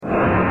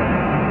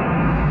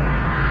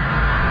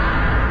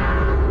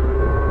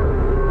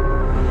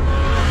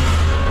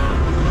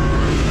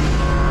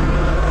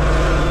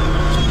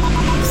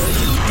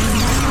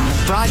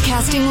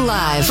Broadcasting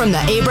live from the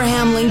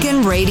Abraham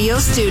Lincoln Radio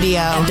Studio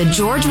at the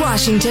George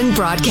Washington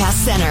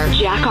Broadcast Center.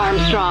 Jack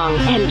Armstrong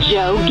and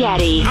Joe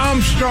Getty.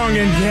 Armstrong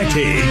and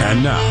Getty.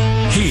 And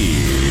now, here's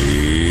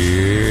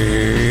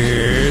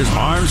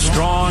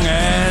Armstrong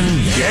and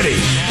Getty.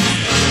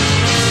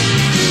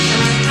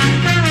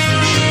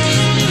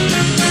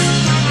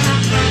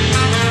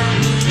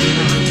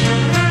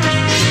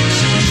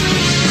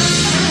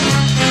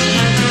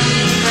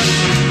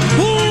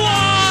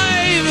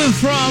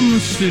 From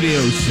Studio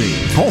C.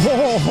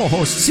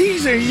 Oh,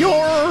 Caesar,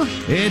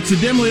 It's a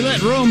dimly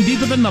lit room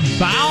deep within the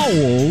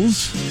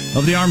bowels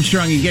of the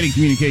Armstrong and Getty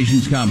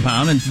Communications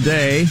compound. And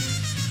today,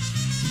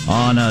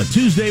 on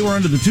Tuesday, we're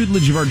under the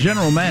tutelage of our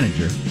general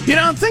manager. You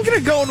know, I'm thinking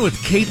of going with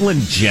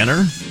Caitlyn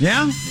Jenner.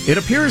 Yeah? It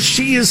appears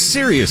she is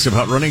serious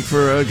about running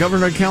for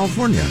governor of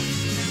California.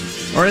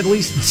 Or at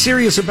least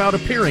serious about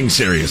appearing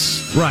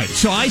serious. Right.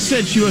 So I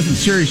said she wasn't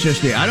serious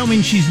yesterday. I don't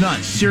mean she's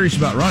not serious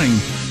about running,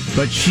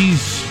 but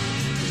she's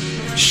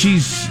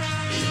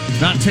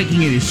not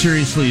taking it as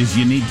seriously as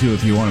you need to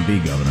if you want to be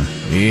governor.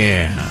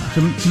 Yeah.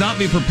 To not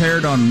be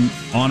prepared on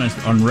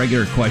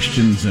regular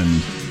questions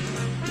and...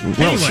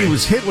 Well, anyway. she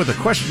was hit with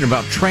a question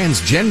about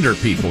transgender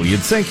people. You'd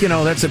think,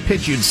 that's a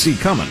pitch you'd see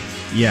coming.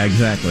 Yeah,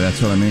 exactly.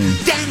 That's what I mean.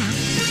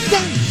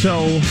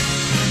 So...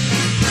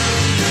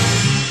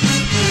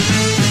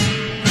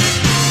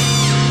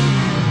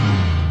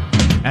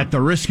 at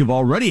the risk of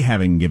already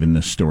having given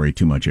this story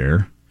too much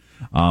air...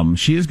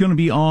 she is going to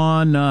be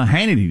on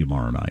Hannity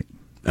tomorrow night.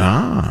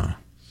 Ah.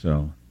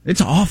 So it's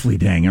awfully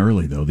dang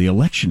early, though. The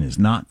election is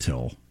not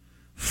till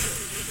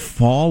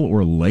fall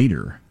or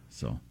later.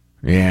 So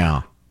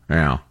Yeah.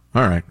 All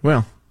right.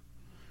 Well,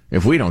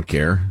 if we don't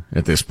care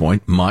at this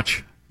point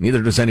much,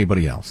 neither does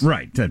anybody else.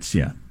 Right. That's,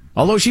 yeah.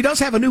 Although she does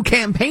have a new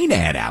campaign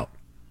ad out.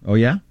 Oh,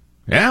 yeah?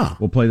 Yeah.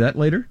 We'll play that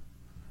later?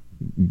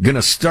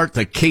 Gonna start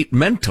the Kate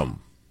Mentum.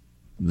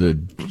 The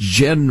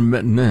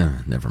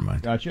never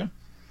mind. Gotcha.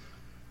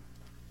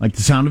 Like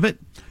the sound of it?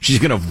 She's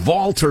going to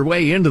vault her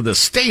way into the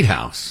State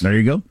House. There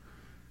you go.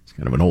 It's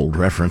kind of an old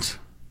reference.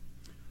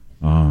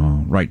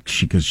 Right,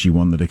 because she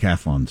won the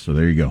decathlon. So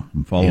there you go.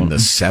 I'm following in the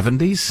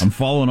 70s. I'm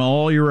following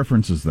all your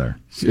references there.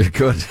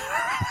 Good.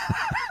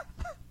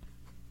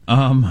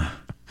 I'm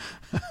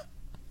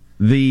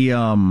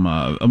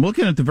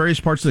looking at the various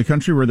parts of the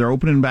country where they're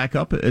opening back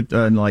up.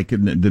 Like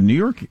in the New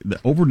York,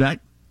 over that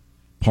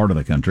part of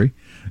the country.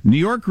 New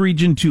York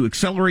region to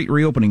accelerate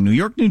reopening. New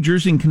York, New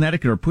Jersey, and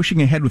Connecticut are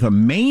pushing ahead with a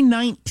May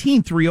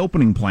 19th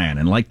reopening plan.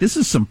 And this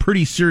is some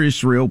pretty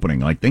serious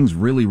reopening. Things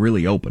really,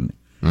 really open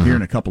here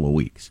in a couple of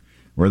weeks.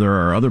 Where there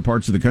are other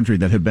parts of the country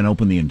that have been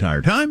open the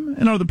entire time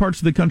and other parts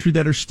of the country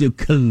that are still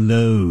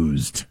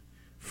closed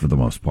for the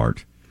most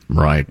part.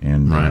 Right.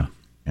 And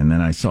then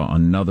I saw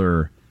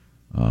another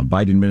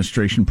Biden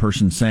administration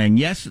person saying,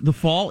 yes, the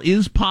fall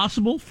is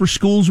possible for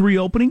schools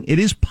reopening. It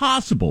is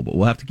possible, but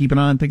we'll have to keep an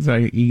eye on things.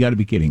 You got to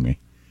be kidding me.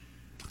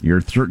 You're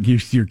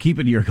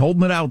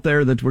holding it out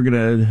there that we're going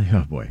to,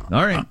 oh boy.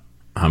 All right.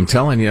 I'm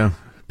telling you,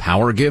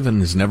 power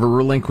given is never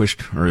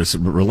relinquished, or is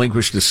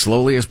relinquished as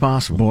slowly as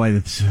possible. Boy,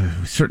 that's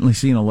certainly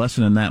seen a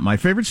lesson in that. My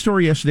favorite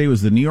story yesterday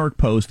was the New York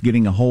Post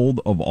getting a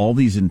hold of all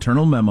these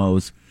internal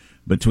memos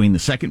between the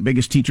second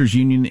biggest teachers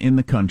union in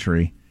the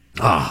country.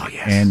 Oh,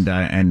 yes.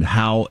 And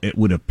how it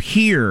would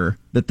appear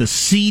that the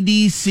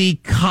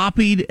CDC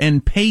copied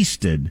and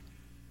pasted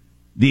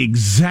the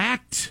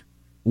exact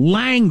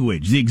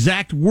language, the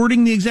exact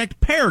wording, the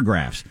exact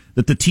paragraphs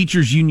that the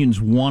teachers'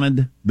 unions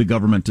wanted the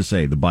government to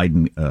say, the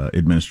Biden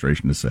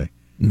administration to say.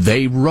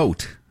 They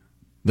wrote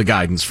the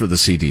guidance for the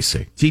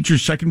CDC.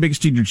 Second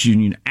biggest teachers'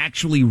 union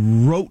actually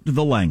wrote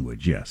the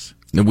language, yes.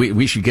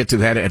 We should get to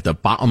that at the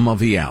bottom of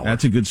the hour.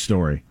 That's a good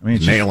story. I mean,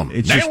 it's Nail them.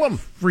 It's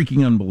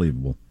freaking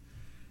unbelievable.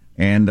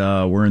 And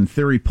we're in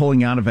theory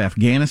pulling out of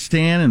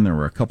Afghanistan, and there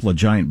were a couple of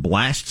giant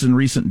blasts in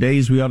recent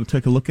days we ought to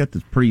take a look at.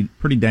 That's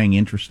pretty dang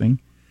interesting.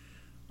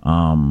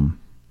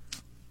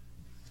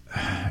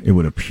 It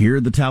would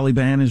appear the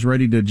Taliban is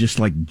ready to just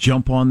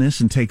jump on this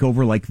and take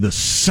over the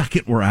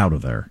second we're out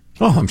of there.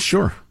 Oh, I'm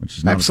sure. Which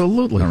is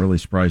absolutely not really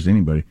surprised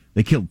anybody.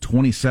 They killed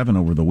 27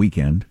 over the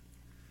weekend.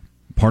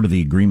 Part of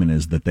the agreement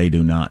is that they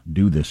do not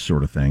do this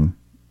sort of thing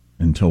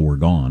until we're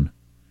gone.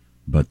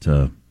 But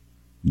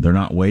they're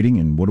not waiting,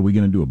 and what are we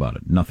going to do about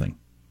it? Nothing.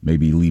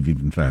 Maybe leave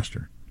even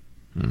faster.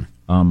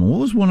 What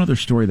was one other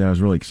story that I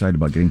was really excited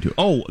about getting to?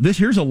 Oh,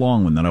 here's a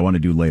long one that I want to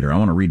do later. I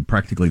want to read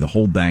practically the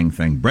whole dang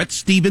thing. Brett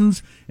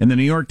Stevens in the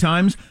New York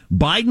Times.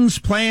 Biden's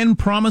plan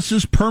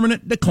promises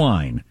permanent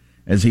decline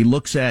as he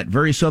looks at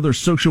various other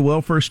social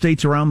welfare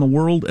states around the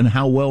world and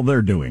how well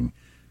they're doing.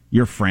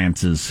 Your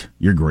Frances,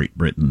 your Great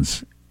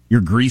Britons,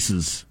 your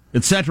Greeces,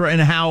 etc.,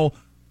 and how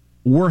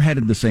we're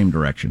headed the same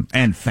direction,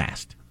 and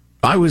fast.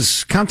 I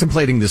was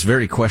contemplating this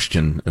very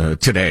question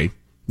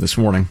this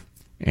morning,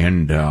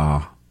 and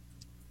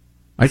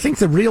I think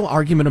the real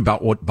argument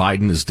about what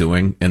Biden is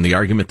doing and the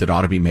argument that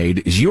ought to be made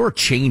is you're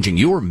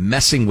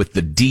messing with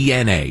the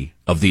DNA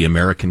of the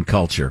American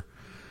culture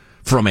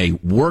from a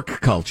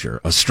work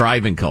culture, a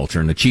striving culture,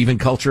 an achieving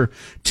culture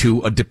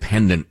to a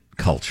dependent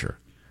culture.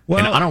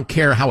 And I don't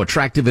care how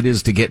attractive it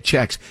is to get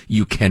checks.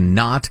 You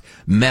cannot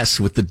mess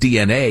with the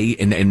DNA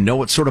and know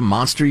what sort of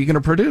monster you're going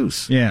to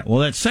produce. Yeah, well,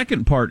 that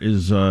second part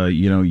is,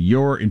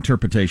 your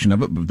interpretation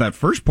of it. But that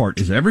first part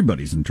is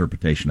everybody's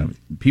interpretation of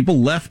it.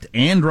 People left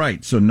and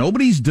right. So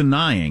nobody's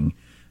denying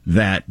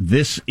that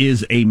this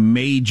is a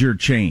major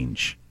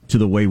change to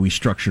the way we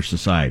structure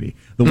society.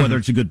 Whether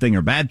it's a good thing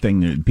or bad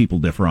thing, people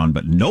differ on,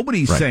 but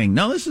nobody's saying,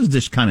 no, this is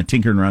just kind of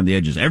tinkering around the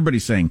edges.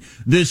 Everybody's saying,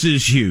 this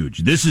is huge.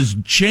 This is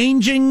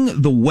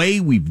changing the way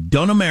we've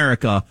done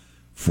America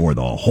for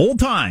the whole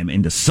time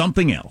into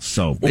something else.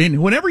 So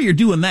whenever you're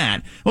doing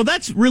that, well,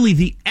 that's really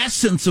the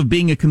essence of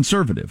being a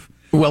conservative.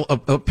 Well,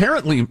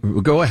 apparently,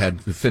 go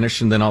ahead,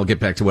 finish, and then I'll get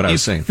back to what I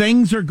was saying. If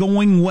things are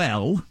going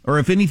well, or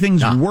if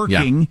anything's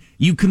working,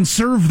 you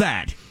conserve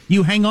that.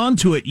 You hang on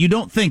to it. You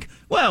don't think,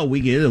 well,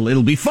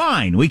 it'll be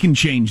fine. We can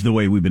change the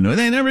way we've been doing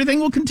it, and everything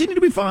will continue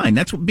to be fine.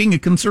 That's what being a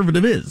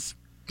conservative is.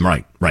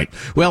 Right.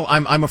 Well,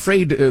 I'm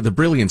afraid the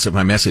brilliance of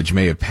my message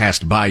may have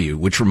passed by you,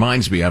 which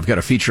reminds me, I've got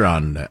a feature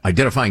on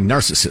identifying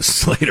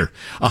narcissists later.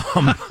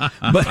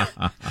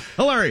 But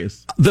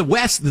hilarious.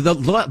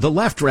 The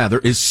left rather,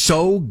 is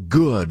so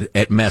good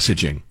at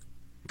messaging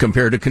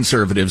compared to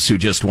conservatives who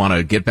just want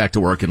to get back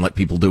to work and let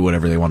people do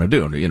whatever they want to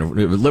do.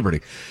 Liberty.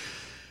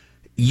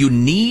 You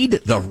need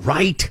the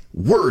right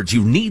words.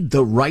 You need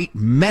the right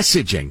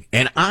messaging.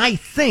 And I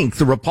think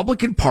the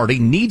Republican Party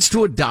needs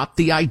to adopt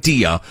the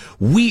idea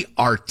we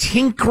are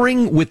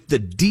tinkering with the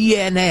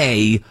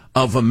DNA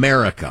of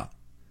America.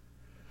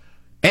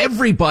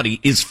 Everybody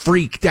is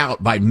freaked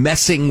out by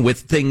messing with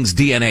things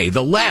DNA.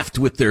 The left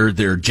with their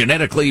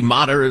genetically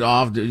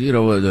modified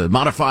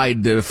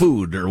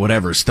food or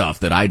whatever stuff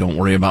that I don't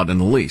worry about in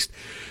the least.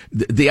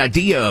 The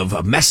idea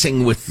of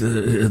messing with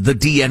the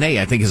DNA,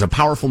 I think, is a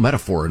powerful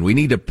metaphor, and we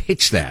need to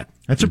pitch that.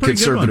 That's a pretty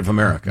conservative good one.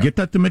 America. Get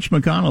that to Mitch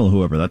McConnell,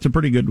 whoever. That's a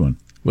pretty good one.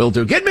 Will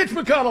do. Get Mitch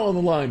McConnell on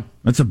the line.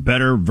 That's a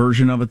better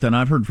version of it than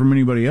I've heard from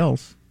anybody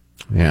else.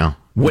 Yeah.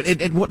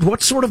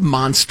 What sort of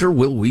monster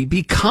will we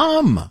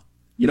become?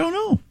 You don't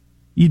know.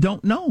 You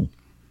don't know.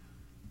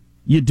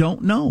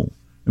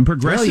 And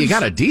progressives. Well, you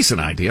got a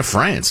decent idea.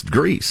 France,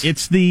 Greece.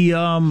 It's the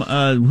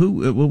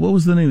what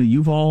was the name?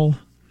 Yuval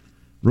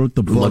wrote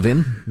the book.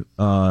 Levin.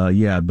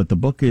 But the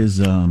book is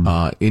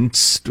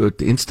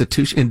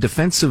Institution in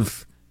Defense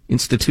of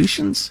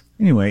Institutions.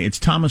 Anyway, it's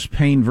Thomas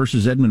Paine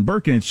versus Edmund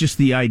Burke, and it's just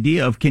the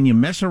idea of, can you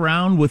mess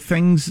around with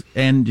things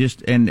and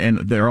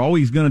they're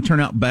always going to turn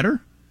out better?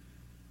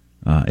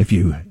 If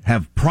you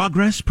have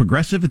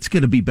progressive, it's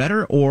going to be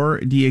better, or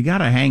do you got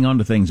to hang on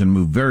to things and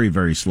move very,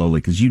 very slowly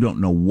because you don't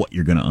know what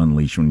you're going to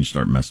unleash when you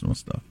start messing with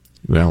stuff?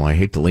 Well, I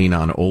hate to lean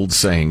on old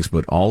sayings,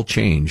 but all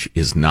change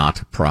is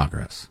not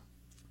progress.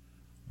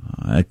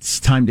 It's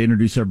time to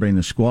introduce everybody in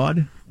the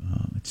squad.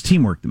 It's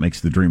teamwork that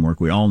makes the dream work.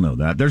 We all know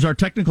that. There's our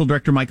technical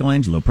director,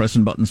 Michelangelo,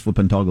 pressing buttons,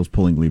 flipping toggles,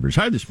 pulling levers.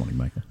 Hi this morning,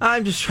 Michael.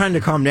 I'm just trying to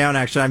calm down,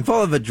 actually. I'm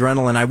full of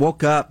adrenaline. I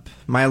woke up,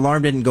 my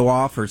alarm didn't go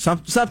off or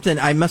something.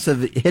 I must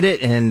have hit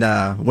it and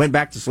went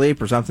back to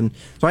sleep or something.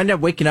 So I ended up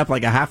waking up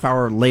like a half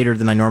hour later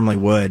than I normally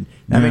would.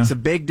 That makes a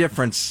big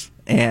difference.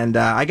 And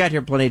I got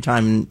here plenty of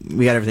time.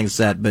 We got everything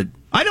set, but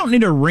I don't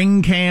need a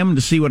ring cam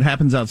to see what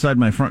happens outside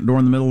my front door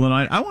in the middle of the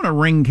night. I want a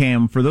ring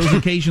cam for those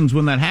occasions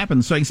when that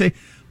happens, so I can say,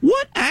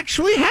 what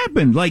actually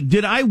happened? Like,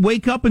 did I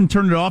wake up and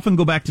turn it off and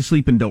go back to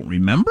sleep and don't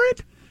remember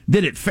it?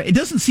 Did it it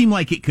doesn't seem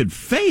like it could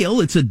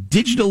fail. It's a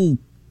digital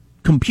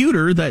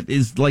computer that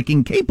is, like,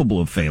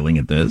 incapable of failing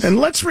at this. And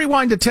let's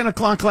rewind to 10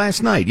 o'clock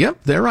last night.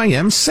 Yep, there I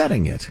am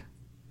setting it.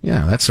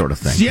 Yeah, that sort of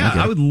thing. Yeah,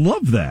 I would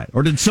love that.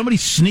 Or did somebody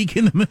sneak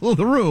in the middle of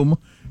the room,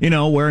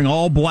 wearing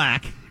all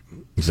black?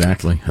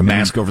 Exactly. A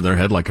mask over their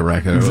head like a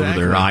raccoon, over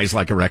their eyes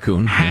like a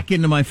raccoon. Hack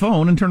into my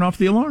phone and turn off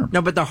the alarm.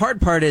 No, but the hard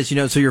part is,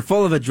 so you're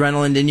full of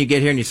adrenaline, then you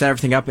get here and you set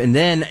everything up, and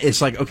then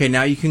it's like, okay,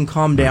 now you can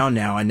calm down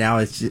now, and now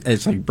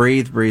it's like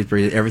breathe,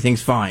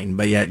 everything's fine,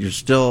 but yet you're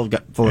still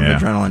full of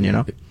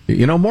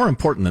adrenaline, more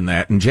important than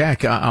that, and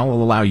Jack, I'll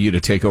allow you to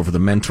take over the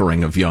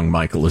mentoring of young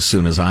Michael as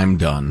soon as I'm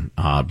done,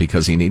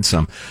 because he needs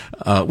some.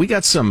 We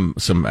got some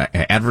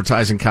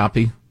advertising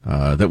copy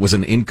that was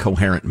an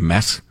incoherent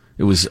mess.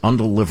 It was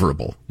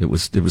undeliverable. It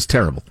was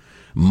terrible.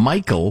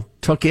 Michael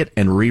took it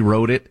and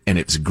rewrote it, and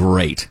it's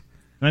great.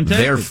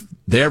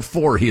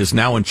 Therefore, he is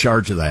now in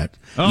charge of that.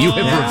 You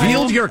have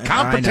revealed your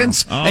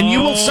competence, and you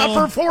will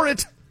suffer for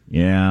it.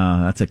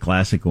 Yeah, that's a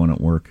classic one at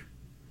work.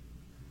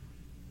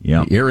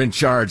 Yeah, you're in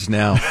charge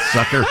now,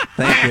 sucker.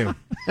 Thank you.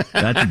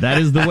 That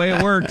is the way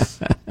it works.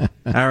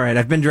 All right,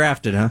 I've been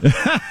drafted, huh?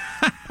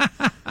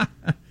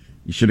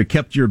 You should have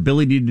kept your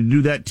ability to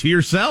do that to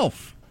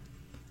yourself.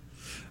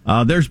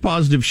 There's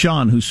positive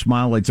Sean, whose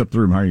smile lights up the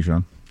room. How are you,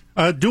 Sean?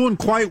 Doing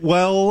quite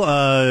well.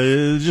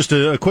 Just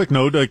a quick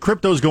note: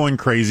 crypto's going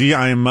crazy.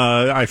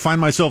 I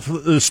find myself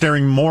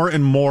staring more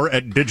and more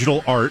at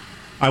digital art.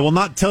 I will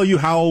not tell you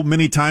how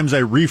many times I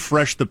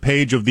refreshed the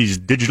page of these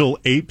digital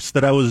apes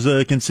that I was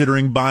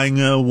considering buying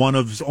one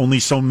of only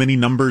so many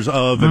numbers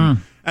of,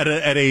 and at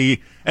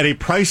a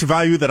price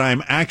value that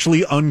I'm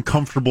actually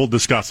uncomfortable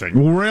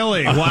discussing.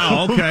 Really?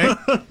 Wow. Okay.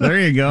 There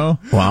you go.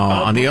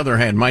 Wow. On the other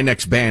hand, my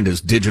next band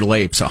is Digital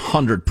Apes,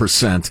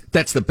 100%.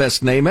 That's the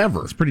best name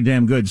ever. It's pretty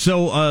damn good.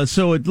 So it's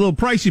a little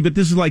pricey, but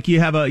this is like you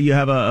have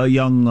a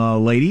young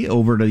lady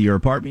over to your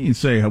apartment. You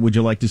say, "Would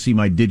you like to see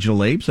my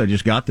Digital Apes? I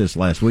just got this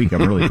last week.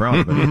 I'm really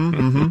proud of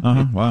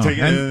it." Wow.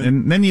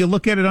 And then you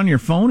look at it on your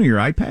phone or your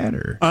iPad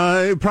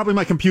or probably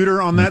my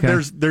computer on that.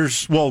 Okay.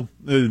 There's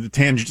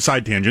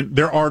side tangent.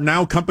 There are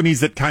now companies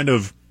that kind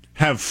of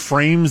have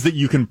frames that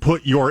you can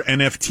put your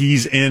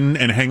NFTs in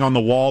and hang on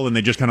the wall, and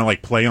they just kind of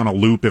like play on a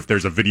loop if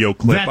there's a video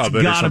clip That's of it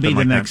or gotta something be the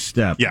like next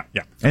that. step.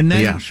 Yeah. And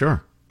then Yeah,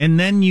 sure. And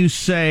then you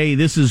say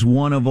this is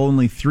one of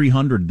only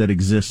 300 that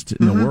exist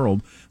in the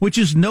world, which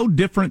is no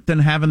different than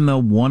having the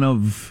one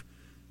of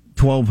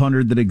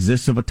 1,200 that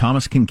exists of a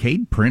Thomas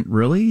Kincaid print,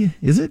 really?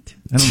 Is it?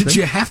 Did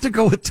you have to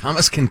go with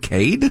Thomas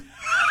Kincaid?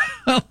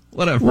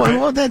 Whatever.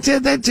 Well,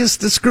 that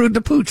just screwed the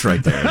pooch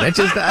right there.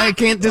 I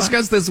can't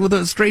discuss this with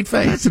a straight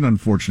face. That's an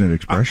unfortunate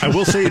expression. I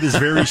will say it is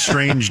very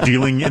strange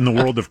dealing in the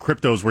world of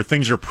cryptos where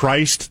things are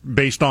priced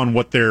based on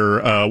what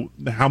their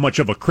how much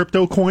of a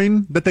crypto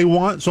coin that they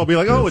want. So I'll be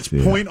like, oh, it's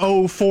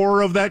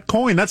 0.04 of that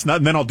coin. That's not.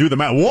 And then I'll do the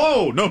math.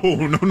 Whoa, no.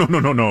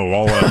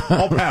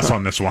 I'll pass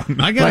on this one.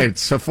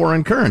 It's a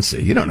foreign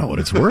currency. You don't know what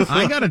it's worth.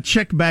 I got to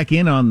check back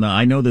in on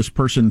I know this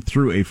person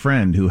through a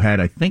friend who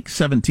had, I think,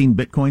 17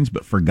 Bitcoins,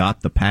 but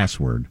forgot the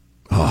password.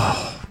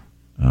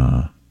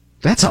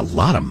 That's a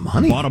lot of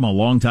money. Bought them a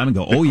long time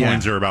ago.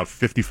 Coins are about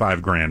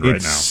 $55,000 right now.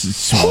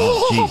 Geez.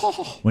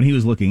 When he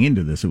was looking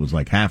into this, it was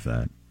like half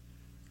that.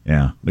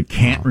 Yeah, but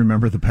can't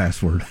remember the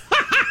password.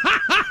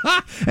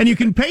 And you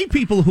can pay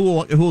people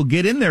who will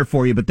get in there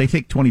for you, but they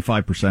take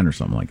 25% or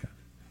something like that.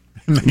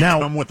 And they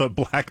come with a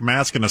black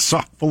mask and a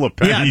sock full of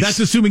pennies. Yeah, that's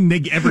assuming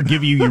they ever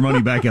give you your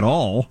money back at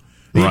all.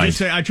 You Right. just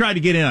say, I tried to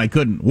get in, I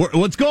couldn't.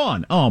 What's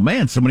gone? Oh,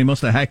 man, somebody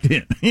must have hacked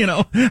in.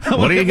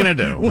 What are you going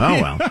to do?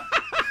 Oh,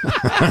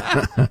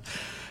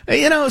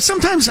 well.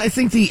 Sometimes I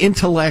think the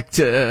intellect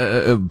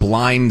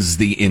blinds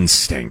the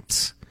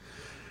instincts.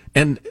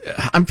 And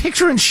I'm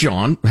picturing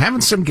Sean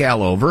having some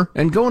gal over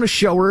and going to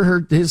show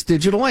her his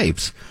Digital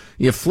Apes.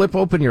 You flip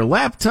open your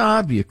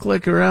laptop, you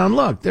click around,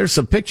 look, there's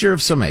a picture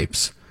of some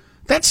apes.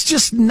 That's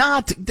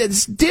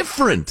that's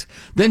different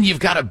than you've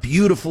got a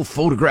beautiful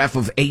photograph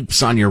of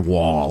apes on your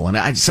wall. And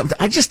it seems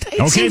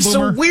Boomer.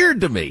 so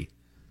weird to me.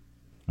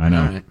 I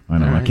know. All right. I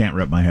know. All right. I can't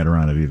wrap my head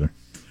around it either.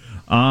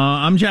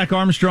 I'm Jack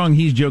Armstrong.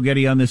 He's Joe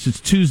Getty on this. It's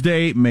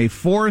Tuesday, May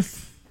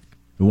 4th.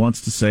 Who wants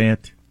to say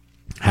it?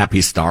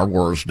 Happy Star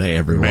Wars Day,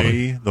 everyone.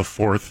 May the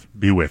 4th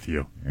be with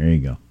you. There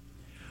you go.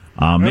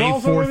 May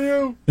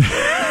 4th.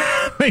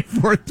 May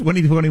 4th,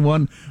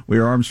 2021. We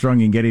are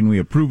Armstrong and Getty, and we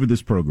approve of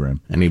this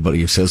program.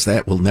 Anybody who says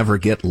that will never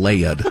get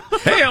laid.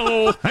 Hey,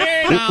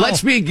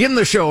 let's begin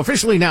the show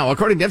officially now,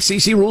 according to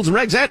FCC rules and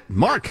regs. At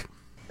Mark.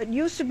 It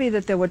used to be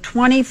that there were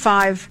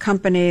 25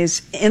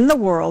 companies in the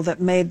world that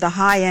made the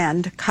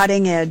high-end,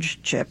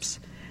 cutting-edge chips,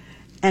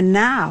 and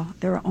now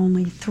there are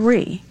only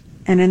 3.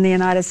 And in the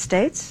United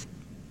States,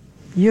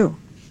 you.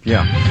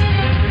 Yeah.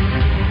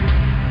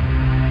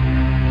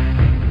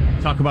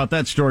 Talk about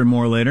that story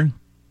more later.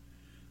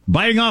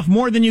 Biting off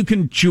more than you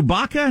can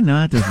Chewbacca?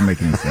 No, that doesn't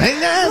make any sense. Hey,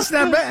 that's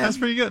not bad. That's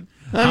pretty good.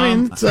 I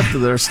mean, it's up to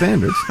their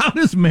standards. How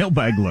does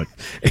mailbag look?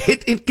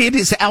 It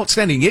is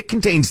outstanding. It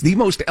contains the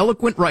most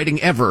eloquent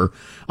writing ever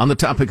on the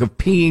topic of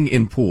peeing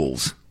in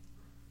pools.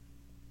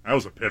 That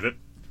was a pivot.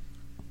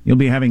 You'll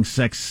be having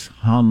sex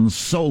Han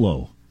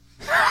Solo.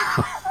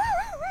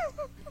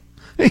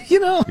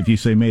 If you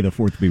say May the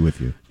 4th be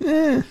with you.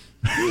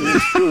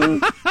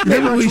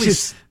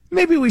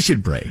 Maybe we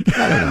should break.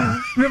 I don't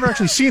know. You've never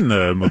actually seen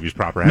the movies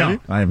proper, have you?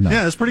 No, I have not.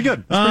 Yeah, that's pretty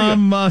good.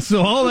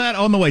 So all that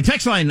on the way.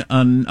 Text line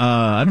on,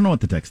 I don't know what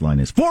the text line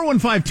is.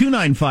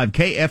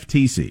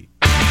 415-295-KFTC.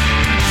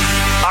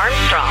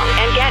 Armstrong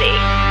and Getty.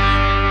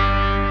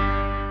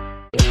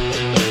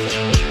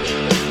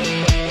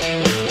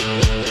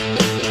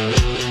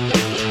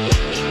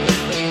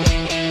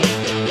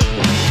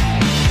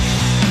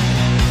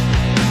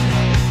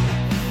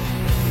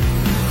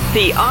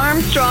 The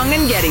Armstrong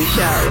and Getty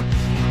Show.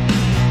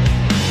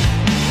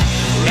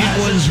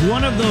 It was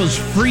one of those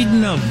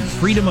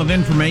Freedom of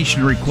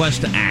Information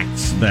Request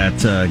Acts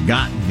that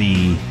got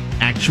the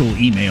actual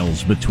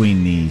emails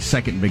between the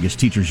second biggest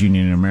teachers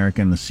union in America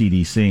and the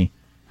CDC.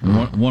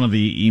 And one of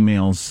the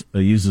emails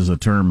uses a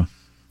term,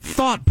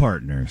 thought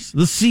partners.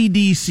 The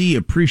CDC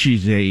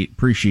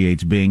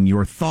appreciates being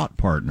your thought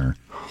partner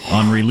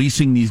on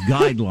releasing these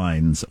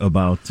guidelines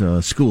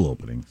about school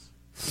openings.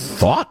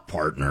 Thought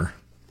partner?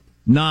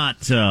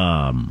 Not,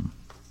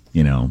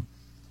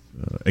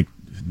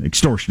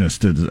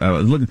 extortionist,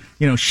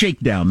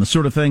 shakedown, the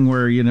sort of thing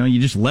where, you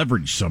just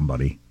leverage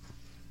somebody.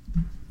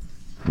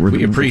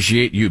 We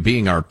appreciate you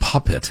being our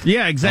puppet.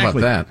 Yeah,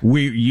 exactly. How about that?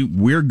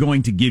 We're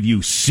going to give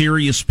you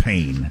serious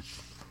pain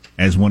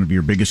as one of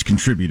your biggest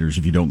contributors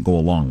if you don't go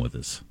along with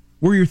us.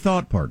 We're your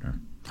thought partner.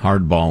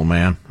 Hardball,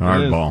 man.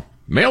 Hardball.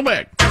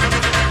 Mailbag.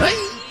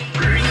 Hey.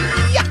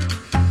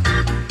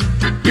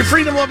 Your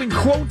freedom-loving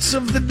quotes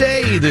of the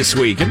day this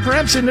week, and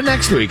perhaps into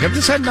next week. I'm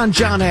deciding on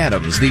John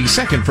Adams, the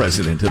second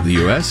president of the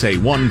U.S., a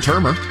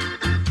one-termer.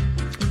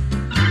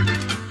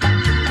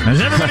 Has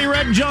everybody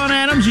read John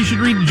Adams? You should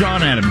read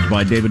John Adams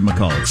by David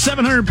McCullough. It's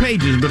 700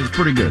 pages, but it's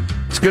pretty good.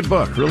 It's a good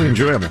book, really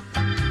enjoyable.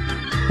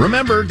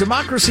 Remember,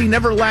 democracy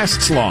never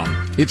lasts long.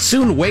 It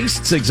soon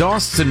wastes,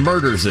 exhausts, and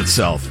murders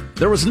itself.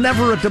 There was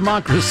never a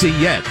democracy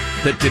yet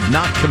that did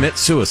not commit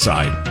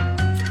suicide.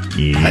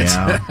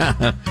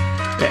 Yeah.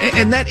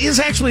 And that is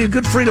actually a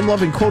good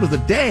freedom-loving quote of the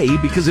day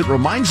because it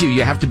reminds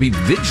you have to be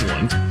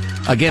vigilant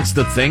against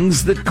the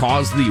things that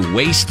cause the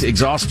waste,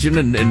 exhaustion,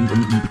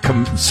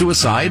 and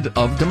suicide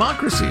of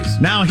democracies.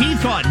 Now, he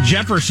thought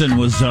Jefferson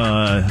was,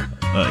 going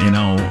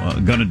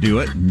to do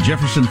it.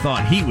 Jefferson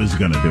thought he was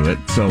going to do it.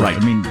 So, right.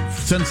 I mean,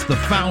 since the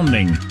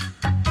founding,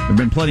 there have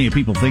been plenty of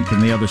people thinking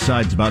the other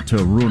side's about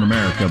to ruin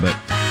America, but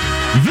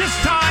this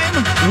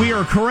time we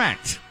are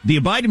correct.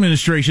 The Biden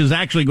administration is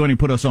actually going to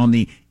put us on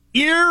the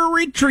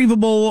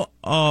irretrievable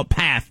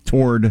path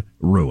toward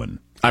ruin.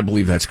 I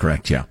believe that's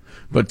correct, yeah.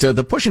 But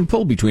the push and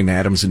pull between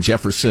Adams and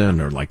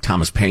Jefferson, or like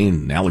Thomas Paine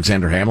and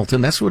Alexander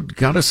Hamilton, that's what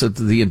got us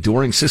the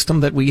enduring system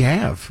that we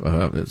have.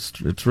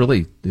 It's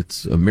really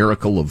a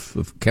miracle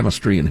of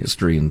chemistry and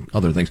history and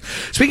other things.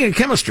 Speaking of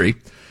chemistry,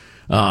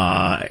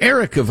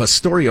 Eric of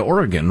Astoria,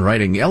 Oregon,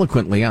 writing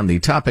eloquently on the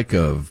topic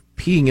of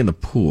peeing in the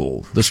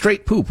pool. The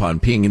straight poop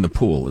on peeing in the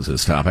pool is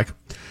his topic.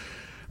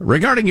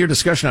 Regarding your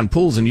discussion on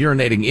pools and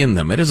urinating in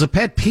them, it is a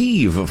pet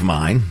peeve of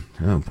mine.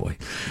 Oh boy.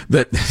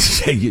 That,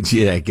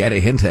 I get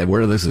a hint at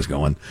where this is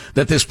going.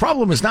 That this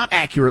problem is not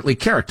accurately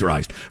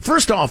characterized.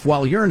 First off,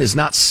 while urine is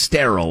not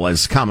sterile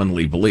as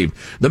commonly believed,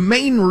 the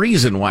main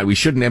reason why we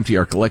shouldn't empty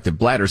our collective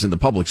bladders in the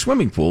public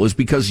swimming pool is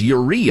because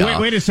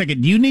urea. Wait a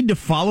second. Do you need to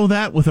follow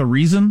that with a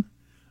reason?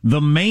 The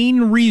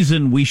main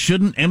reason we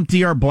shouldn't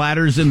empty our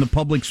bladders in the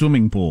public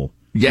swimming pool.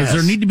 Yes. Does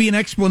there need to be an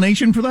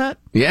explanation for that?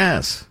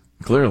 Yes.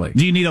 Clearly.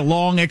 Do you need a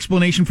long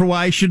explanation for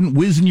why I shouldn't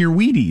whiz in your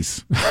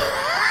Wheaties?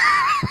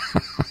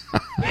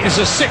 It's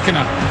a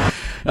sickener.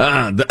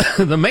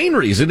 The main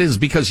reason is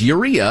because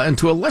urea, and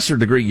to a lesser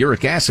degree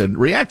uric acid,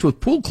 react with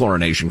pool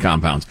chlorination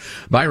compounds.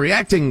 By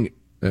reacting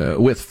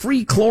with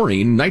free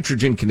chlorine,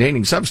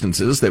 nitrogen-containing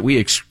substances that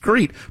we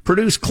excrete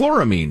produce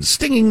chloramines,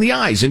 stinging the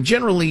eyes and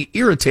generally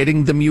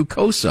irritating the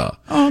mucosa.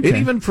 Oh, okay. It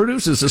even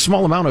produces a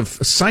small amount of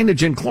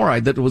cyanogen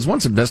chloride that was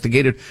once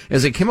investigated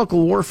as a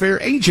chemical warfare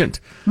agent.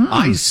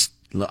 Eyes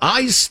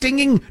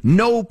stinging,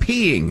 no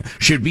peeing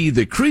should be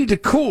the cri de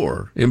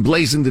coeur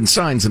emblazoned in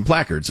signs and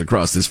placards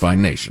across this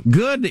fine nation.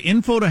 Good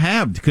info to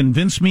have to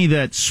convince me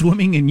that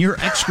swimming in your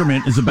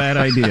excrement is a bad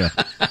idea.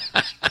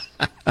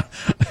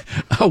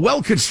 A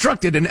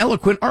well-constructed and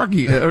eloquent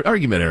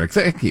argument, Eric.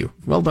 Thank you.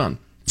 Well done.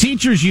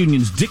 Teachers'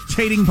 unions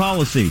dictating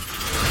policy.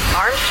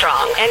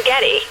 Armstrong and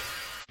Getty.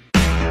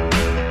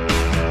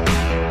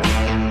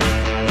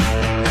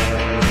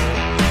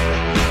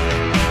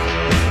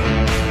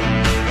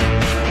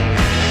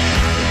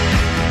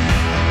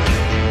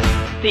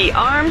 The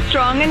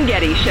Armstrong and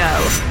Getty Show.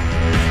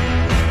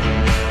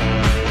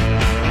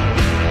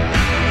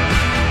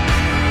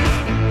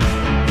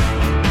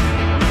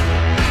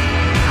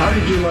 How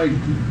did you like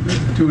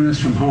doing this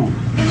from home?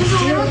 It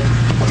was a little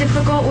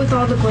difficult with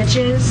all the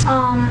glitches.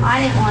 I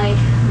didn't like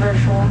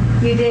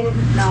virtual. You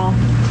didn't? No.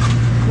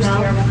 It was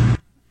terrible.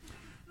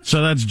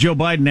 So that's Joe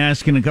Biden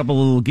asking a couple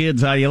of little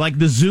kids, how do you like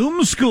the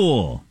Zoom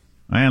school?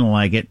 I didn't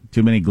like it.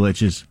 Too many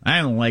glitches.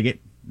 I didn't like it.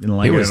 Didn't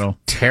like it at all.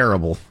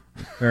 Terrible.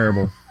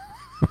 Terrible.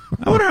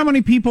 I wonder how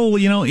many people,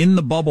 in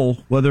the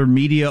bubble, whether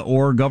media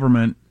or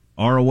government,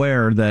 are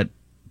aware that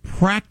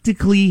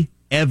practically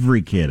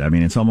every kid, I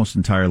mean, it's almost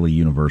entirely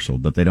universal,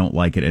 that they don't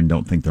like it and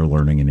don't think they're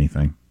learning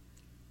anything.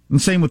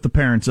 And same with the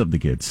parents of the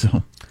kids.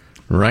 So,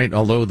 right,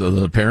 although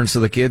the parents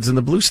of the kids in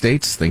the blue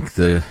states think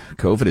the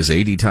COVID is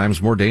 80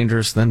 times more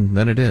dangerous than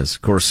it is.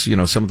 Of course,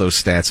 some of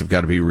those stats have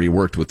got to be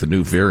reworked with the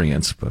new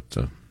variants, but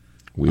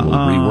we will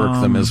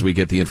rework them as we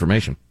get the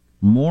information.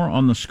 More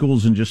on the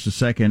schools in just a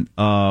second.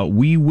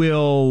 We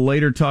will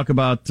later talk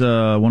about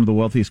one of the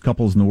wealthiest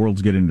couples in the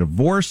world's getting a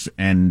divorce,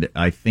 and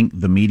I think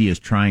the media is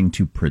trying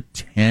to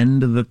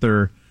pretend that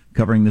they're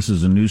covering this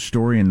as a news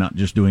story and not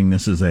just doing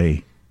this as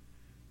a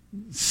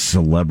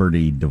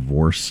celebrity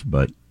divorce.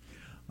 But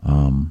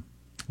what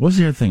was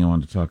the other thing I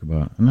wanted to talk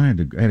about? And I had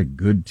a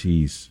good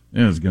tease.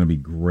 It was going to be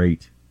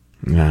great.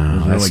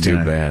 No, that's too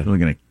bad. Really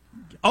going to.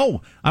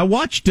 Oh, I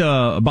watched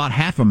about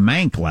half of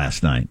Mank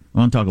last night. I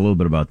want to talk a little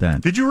bit about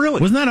that. Did you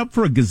really? Wasn't that up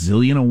for a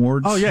gazillion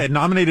awards? Oh, yeah. It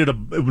nominated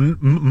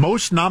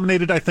most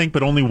nominated, I think,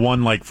 but only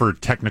one for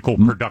technical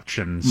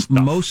production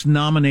stuff. Most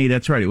nominated,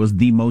 that's right. It was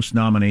the most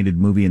nominated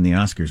movie in the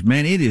Oscars.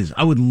 Man, it is.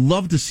 I would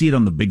love to see it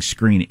on the big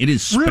screen. It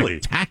is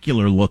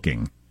spectacular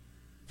looking.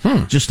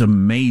 Just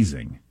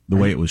amazing the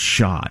way it was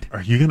shot.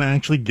 Are you going to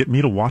actually get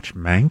me to watch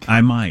Mank?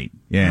 I might.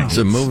 Yeah. It's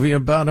a movie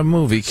about a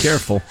movie.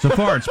 Careful. So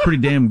far, it's pretty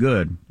damn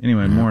good.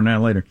 Anyway, more on that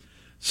later.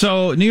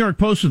 So, New York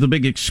Post with a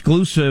big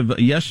exclusive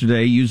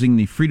yesterday using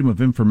the Freedom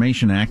of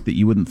Information Act that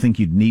you wouldn't think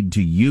you'd need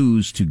to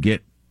use to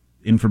get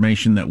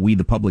information that we,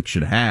 the public,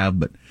 should have.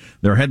 But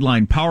their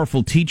headline,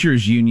 Powerful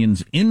Teachers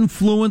Unions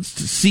Influenced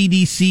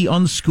CDC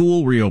on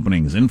School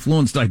Reopenings.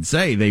 Influenced, I'd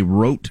say. They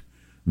wrote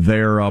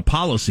their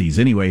policies.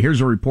 Anyway,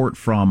 here's a report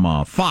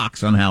from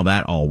Fox on how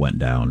that all went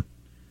down.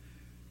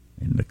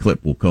 And the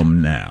clip will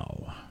come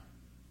now.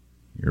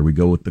 Here we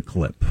go with the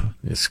clip.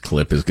 This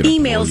clip is going to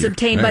emails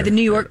obtained by the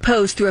New York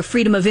Post through a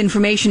Freedom of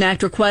Information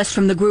Act request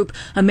from the group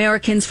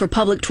Americans for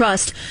Public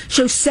Trust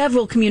show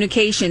several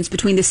communications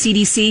between the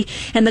CDC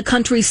and the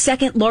country's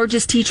second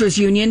largest teachers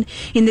union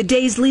in the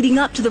days leading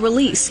up to the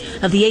release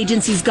of the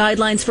agency's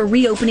guidelines for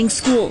reopening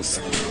schools.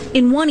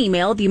 In one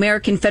email, the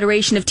American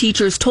Federation of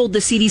Teachers told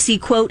the CDC,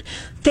 quote,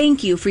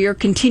 "Thank you for your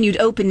continued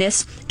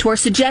openness to our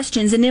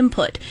suggestions and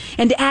input,"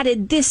 and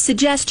added this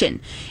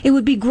suggestion. "It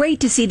would be great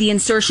to see the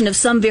insertion of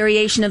some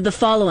variation of the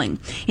following.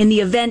 In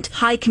the event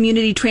high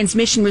community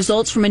transmission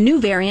results from a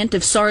new variant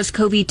of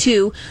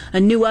SARS-CoV-2, a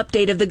new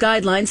update of the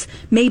guidelines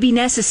may be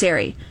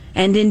necessary."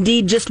 And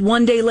indeed, just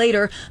one day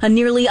later, a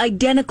nearly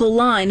identical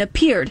line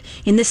appeared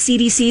in the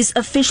CDC's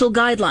official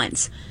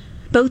guidelines.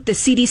 Both the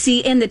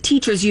CDC and the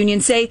teachers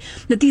union say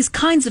that these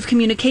kinds of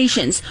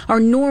communications are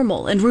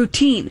normal and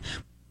routine.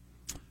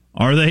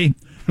 Are they?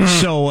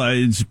 So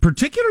it's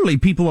particularly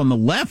people on the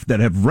left that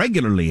have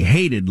regularly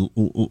hated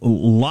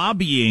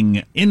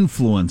lobbying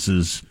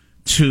influences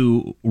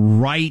to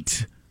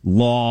write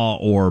law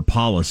or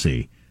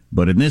policy.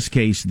 But in this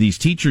case, these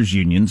teachers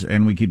unions,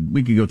 and we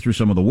could go through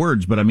some of the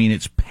words, but I mean,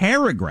 it's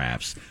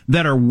paragraphs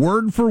that are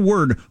word for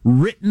word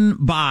written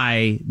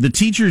by the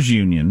teachers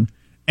union,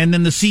 and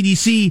then the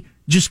CDC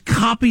just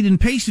copied and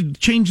pasted,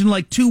 changing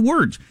like 2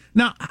 words.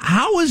 Now,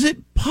 how is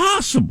it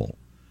possible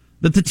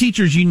that the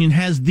teachers union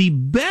has the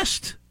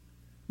best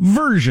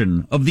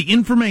version of the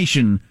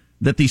information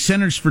that the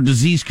Centers for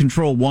Disease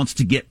Control wants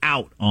to get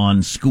out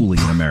on schooling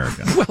in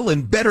America? Well,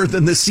 and better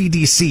than the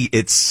CDC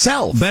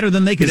itself. Better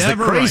than they could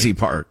ever the crazy write.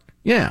 part.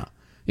 Yeah.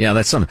 Yeah,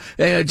 that's something.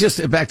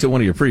 Just back to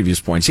one of your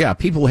previous points. Yeah,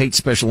 people hate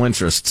special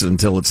interests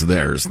until it's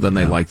theirs. Then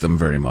they like them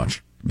very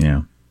much.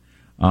 Yeah.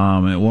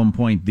 At one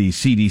point, the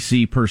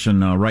CDC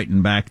person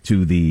writing back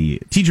to the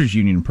teachers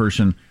union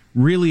person,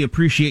 really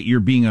appreciate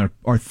your being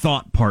our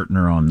thought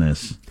partner on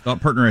this.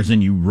 Thought partner as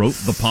in you wrote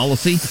the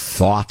policy?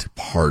 Thought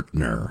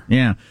partner.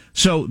 Yeah.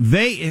 So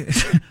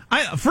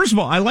first of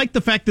all, I like the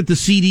fact that the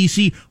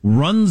CDC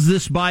runs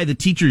this by the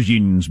teachers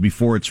unions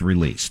before it's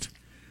released.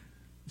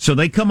 So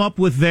they come up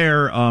with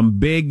their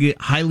big,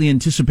 highly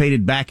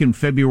anticipated back in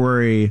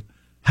February,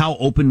 how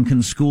open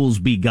can schools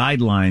be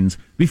guidelines.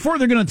 Before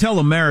they're going to tell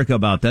America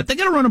about that, they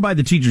got to run it by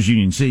the teachers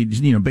union. Say,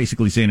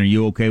 basically saying, are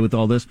you okay with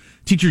all this?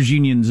 Teachers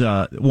unions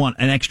want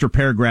an extra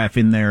paragraph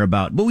in there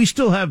about, but we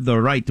still have the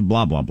right to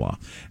blah, blah, blah.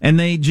 And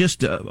they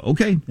just,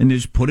 okay, and they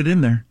just put it in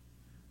there.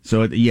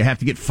 So you have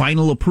to get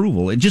final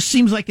approval. It just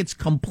seems like it's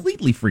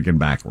completely freaking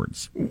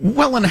backwards.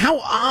 Well, and how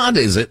odd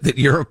is it that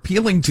you're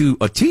appealing to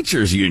a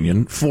teachers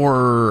union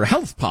for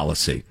health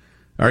policy?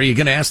 Are you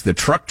going to ask the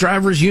truck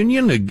drivers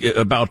union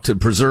about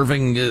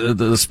preserving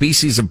the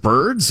species of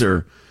birds,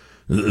 or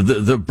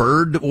the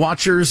bird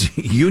watchers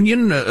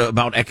union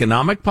about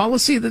economic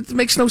policy? That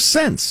makes no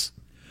sense.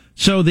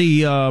 So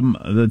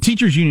the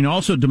teachers union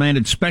also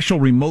demanded special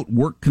remote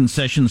work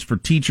concessions for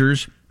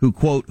teachers who,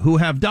 quote, who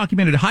have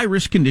documented high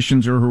risk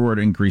conditions or who are at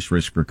increased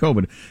risk for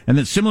COVID, and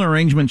that similar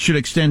arrangements should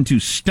extend to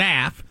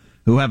staff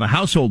who have a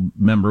household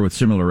member with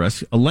similar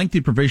risk. A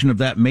lengthy provision of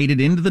that made it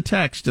into the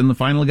text in the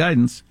final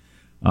guidance.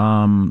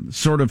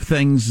 Sort of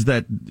things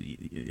that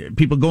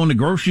people go into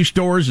grocery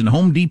stores and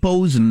Home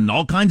Depots and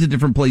all kinds of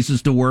different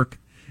places to work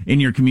in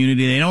your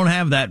community. They don't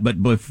have that,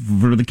 but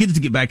for the kids to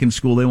get back in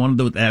school, they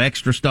wanted that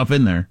extra stuff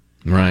in there.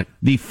 Right.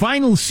 The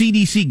final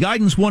CDC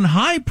guidance won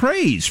high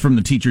praise from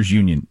the teachers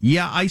union.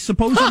 Yeah, I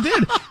suppose it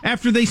did.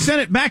 After they sent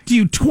it back to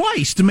you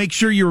twice to make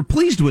sure you were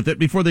pleased with it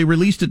before they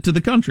released it to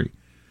the country.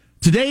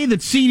 Today, the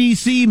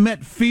CDC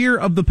met fear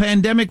of the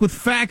pandemic with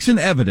facts and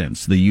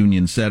evidence, the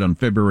union said on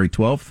February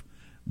 12th.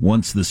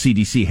 Once the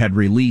CDC had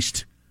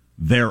released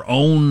their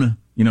own,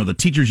 the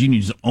teachers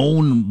union's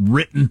own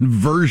written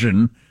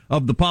version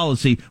of the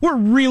policy, we're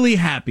really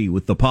happy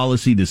with the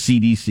policy the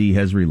CDC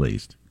has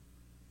released.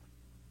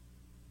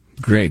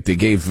 Great. They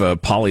gave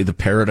Polly the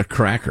parrot a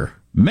cracker.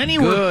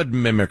 Good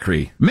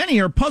mimicry. Many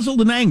are puzzled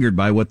and angered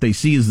by what they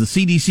see as the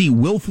CDC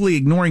willfully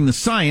ignoring the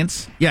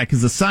science. Yeah,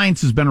 because the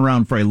science has been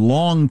around for a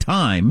long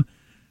time.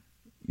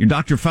 Your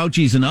Dr.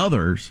 Fauci's and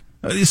others.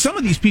 Some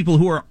of these people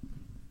who are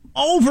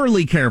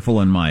overly careful,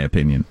 in my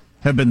opinion,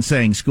 have been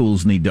saying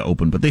schools need to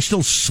open, but they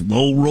still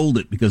slow-rolled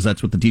it because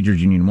that's what the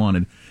teachers union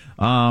wanted.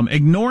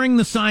 Ignoring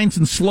the science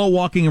and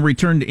slow-walking a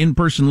return to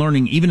in-person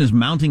learning, even as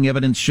mounting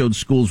evidence showed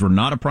schools were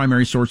not a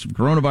primary source of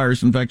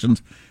coronavirus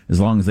infections, as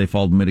long as they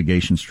followed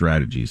mitigation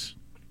strategies.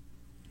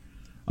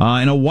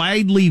 In a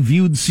widely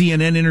viewed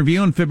CNN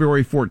interview on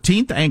February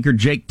 14th, anchor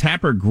Jake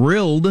Tapper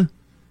grilled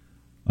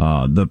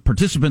the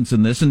participants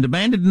in this and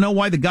demanded to know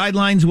why the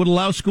guidelines would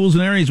allow schools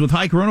in areas with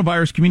high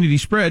coronavirus community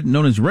spread,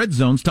 known as red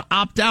zones, to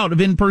opt out of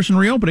in-person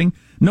reopening,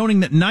 noting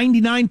that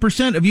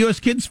 99% of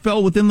U.S. kids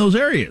fell within those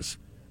areas,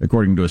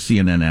 according to a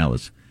CNN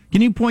analyst.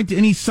 Can you point to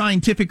any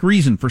scientific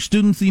reason for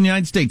students in the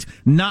United States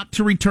not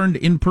to return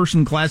to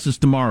in-person classes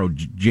tomorrow?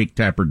 Jake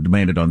Tapper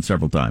demanded on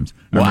several times.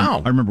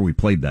 I remember we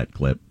played that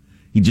clip.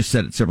 He just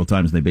said it several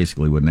times and they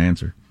basically wouldn't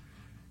answer.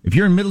 If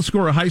you're in middle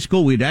school or high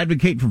school, we'd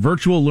advocate for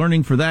virtual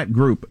learning for that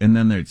group. And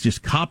then it's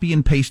just copy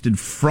and pasted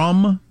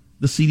from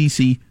the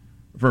CDC,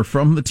 or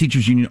from the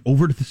teachers union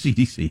over to the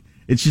CDC.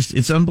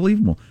 It's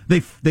unbelievable.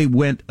 They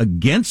went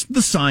against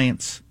the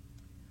science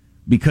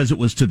because it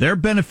was to their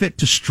benefit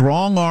to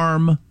strong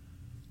arm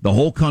the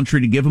whole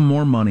country to give them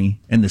more money,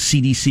 and the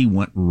CDC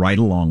went right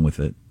along with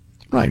it.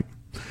 Right.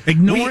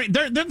 Ignoring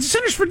the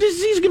Centers for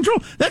Disease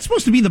Control. That's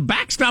supposed to be the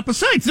backstop of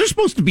science. They're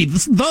supposed to be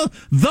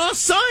the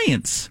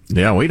science.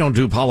 Yeah, we don't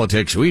do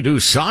politics. We do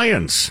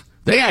science.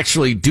 They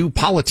actually do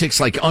politics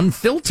like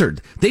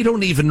unfiltered. They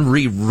don't even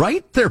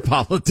rewrite their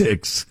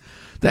politics.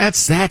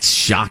 That's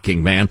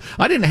shocking, man.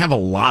 I didn't have a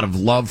lot of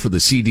love for the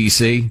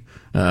CDC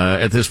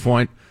at this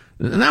point.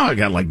 Now I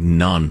got like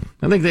none.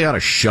 I think they ought to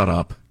shut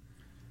up.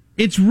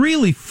 It's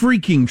really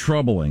freaking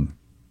troubling.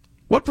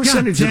 What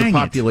percentage of the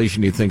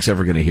population do you think's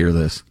ever going to hear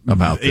this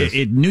about this?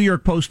 New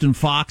York Post and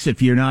Fox.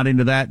 If you're not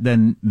into that,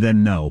 then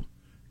no,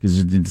 because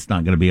it's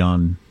not going to be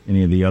on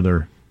any of the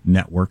other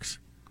networks.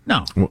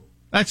 No,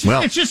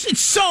 it's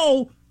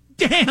so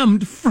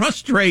damned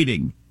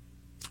frustrating.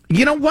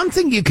 You know, one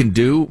thing you can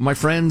do, my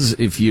friends,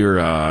 if you're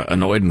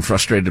annoyed and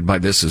frustrated by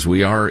this as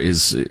we are,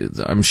 is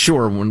I'm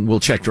sure when we'll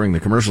check during the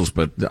commercials,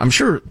 but I'm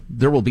sure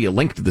there will be a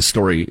link to the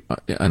story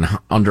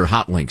under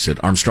hot links at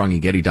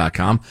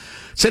ArmstrongandGetty.com.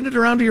 Send it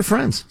around to your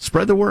friends.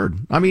 Spread the word.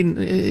 I mean,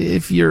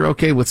 if you're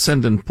okay with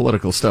sending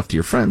political stuff to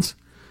your friends,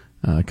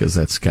 because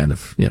that's kind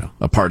of,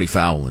 a party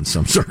foul in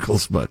some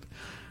circles, but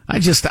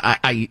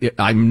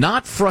I'm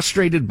not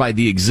frustrated by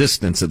the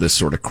existence of this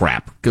sort of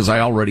crap because I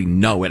already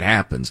know it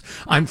happens.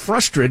 I'm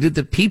frustrated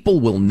that people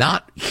will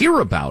not hear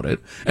about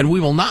it and we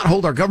will not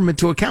hold our government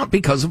to account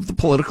because of the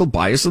political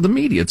bias of the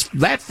media.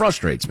 That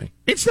frustrates me.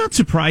 It's not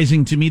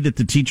surprising to me that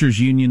the teachers'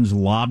 unions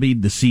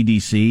lobbied the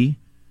CDC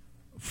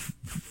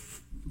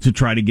to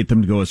try to get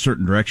them to go a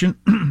certain direction.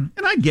 And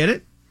I get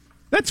it.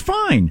 That's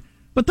fine.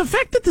 But the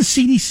fact that the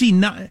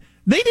CDC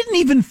they didn't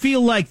even feel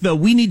like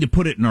we need to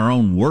put it in our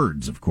own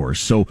words, of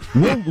course. So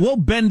we'll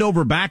bend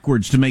over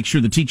backwards to make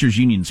sure the teachers'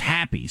 union's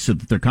happy so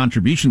that their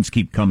contributions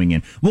keep coming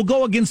in. We'll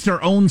go against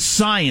our own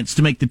science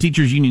to make the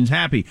teachers' unions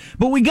happy.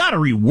 But we got to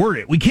reword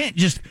it. We can't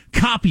just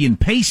copy and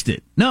paste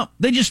it. No,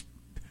 they just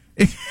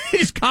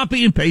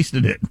copy and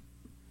pasted it.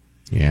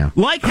 Yeah.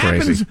 Like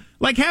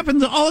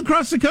happens all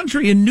across the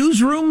country in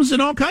newsrooms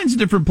and all kinds of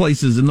different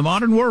places in the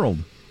modern world.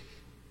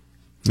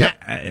 Yeah,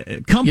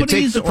 companies. You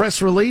take the press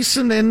release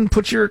and then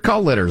put your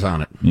call letters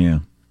on it. Yeah.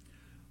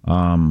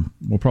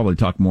 We'll probably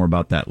talk more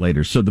about that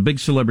later. So the big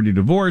celebrity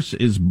divorce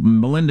is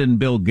Melinda and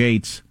Bill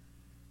Gates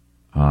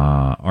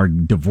are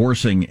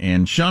divorcing,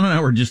 and Sean and I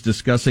were just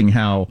discussing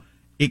how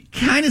it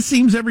kind of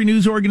seems every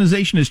news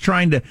organization is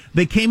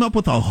they came up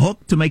with a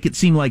hook to make it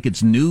seem like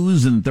it's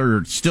news and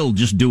they're still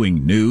just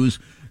doing news.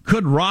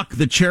 Could rock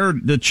the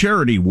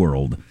charity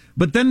world.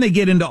 But then they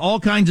get into all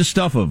kinds of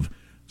stuff of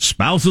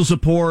spousal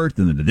support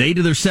and the date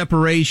of their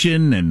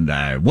separation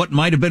and what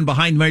might have been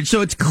behind the marriage.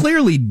 So it's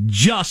clearly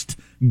just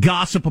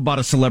gossip about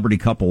a celebrity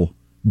couple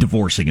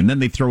divorcing. And then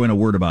they throw in a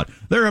word about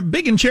they're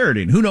big in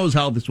charity and who knows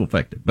how this will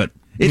affect it. But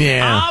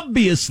it's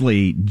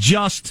obviously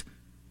just,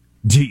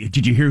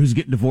 did you hear who's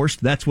getting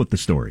divorced? That's what the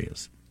story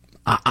is.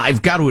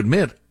 I've got to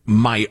admit,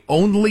 my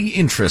only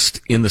interest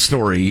in the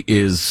story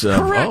is,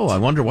 I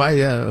wonder why,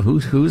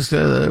 who's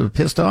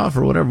pissed off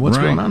or whatever. What's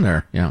going on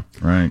there? Yeah.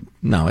 Right.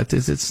 No,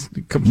 it's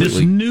completely. This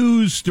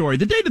news story,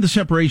 the date of the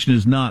separation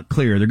is not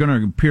clear. They're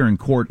going to appear in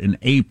court in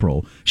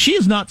April. She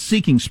is not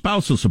seeking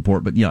spousal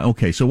support, but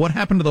okay. So what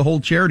happened to the whole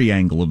charity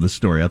angle of this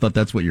story? I thought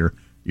that's what your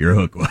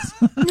hook was.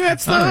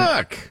 That's the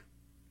hook.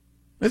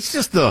 It's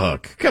just the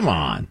hook. Come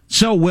on.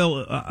 So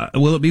will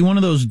it be one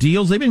of those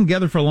deals? They've been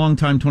together for a long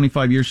time,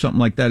 25 years, something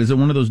like that. Is it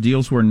one of those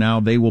deals where now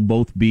they will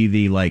both be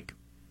the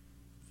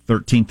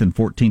 13th and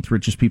 14th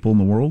richest people in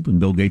the world, and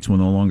Bill Gates will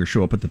no longer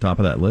show up at the top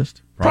of that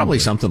list? Probably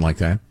something like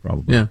that.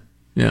 Probably. Yeah.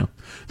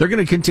 They're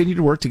going to continue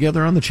to work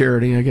together on the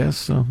charity, I guess.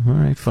 So, all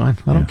right, fine.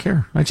 I don't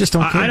care. I just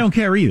don't care. I don't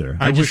care either.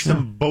 I wish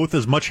them both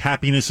as much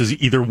happiness as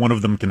either one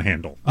of them can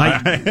handle.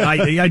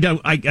 I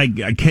don't. I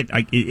can't.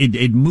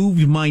 It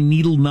moved my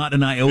needle not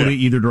an iota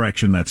either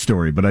direction, that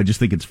story. But I just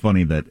think it's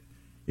funny that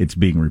it's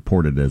being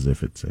reported as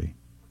if it's a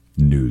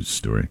news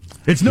story.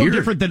 It's no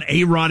different than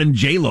A-Rod and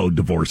J-Lo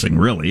divorcing,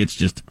 really. It's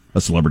just a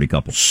celebrity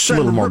couple. A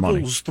little more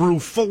money through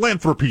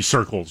philanthropy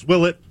circles.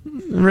 Will it?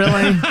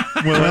 Really?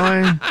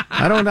 Really?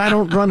 I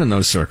don't run in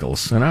those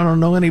circles, and I don't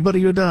know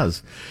anybody who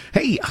does.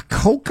 Hey,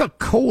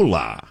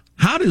 Coca-Cola.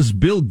 How does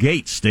Bill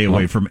Gates stay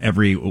away from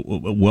every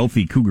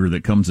wealthy cougar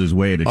that comes his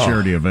way at a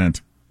charity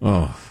event?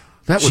 Oh,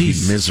 that would be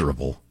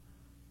miserable.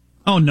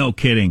 Oh, no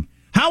kidding.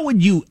 How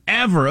would you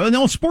ever?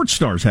 No, sports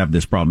stars have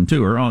this problem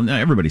too, or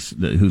everybody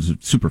who's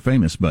super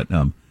famous. But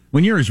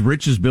when you're as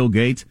rich as Bill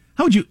Gates,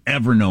 how would you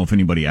ever know if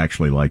anybody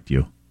actually liked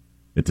you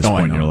at this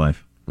point in your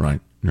life? Right.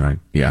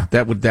 Yeah,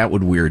 that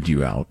would weird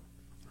you out.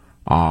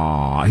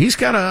 He's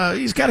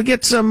gotta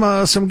get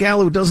some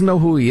gal who doesn't know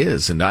who he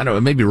is, and I don't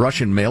know, maybe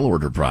Russian mail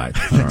order bride.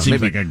 That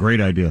seems like a great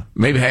idea.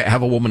 Maybe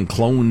have a woman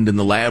cloned in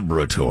the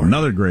laboratory.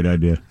 Another great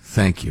idea.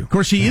 Thank you. Of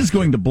course, he is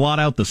going to blot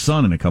out the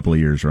sun in a couple of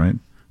years, right?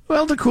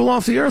 Well, to cool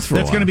off the earth for a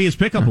while. That's going to be his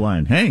pickup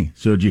line. Hey,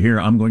 so did you hear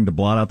I'm going to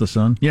blot out the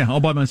sun? Yeah, all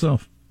by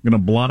myself. I'm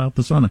going to blot out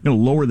the sun. I'm going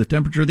to lower the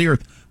temperature of the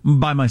earth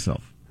by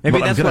myself. Maybe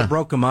that's what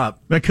broke him up.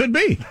 That could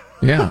be.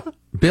 Yeah.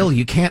 Bill,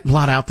 you can't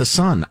blot out the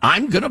sun.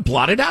 I'm going to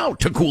blot it out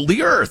to cool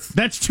the earth.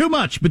 That's too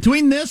much.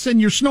 Between this and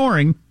your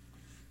snoring.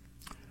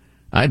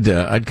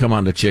 I'd come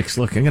on to chicks,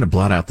 look, I'm going to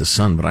blot out the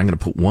sun, but I'm going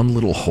to put one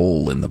little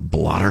hole in the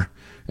blotter,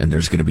 and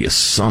there's going to be a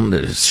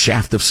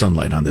shaft of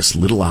sunlight on this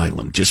little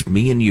island. Just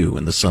me and you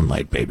in the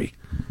sunlight, baby.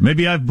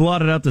 Maybe I've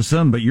blotted out the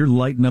sun, but you're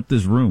lighting up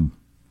this room.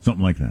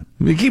 Something like that.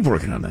 We keep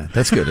working on that.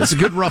 That's good. That's a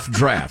good rough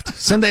draft.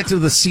 Send that to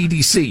the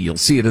CDC. You'll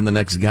see it in the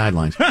next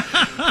guidelines.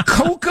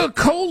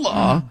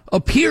 Coca-Cola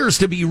appears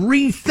to be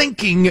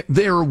rethinking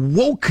their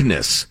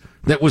wokeness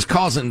that was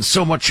causing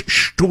so much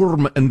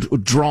Sturm and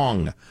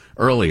Drang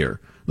earlier.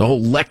 The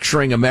whole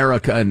lecturing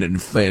America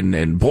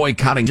and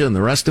boycotting and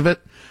the rest of it.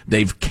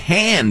 They've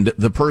canned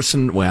the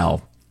person,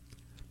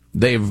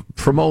 they've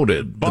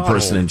promoted the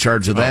person in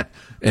charge of that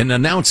and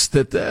announced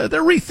that they're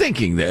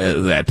rethinking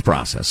that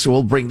process. So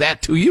we'll bring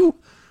that to you,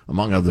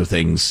 among other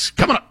things,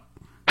 coming up.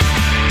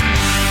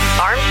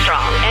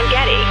 Armstrong and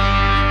Getty.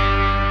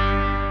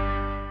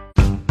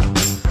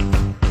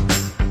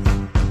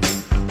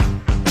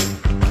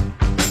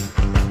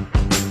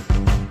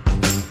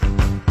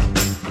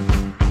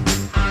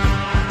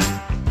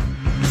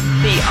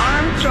 The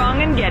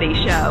Armstrong and Getty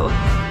Show.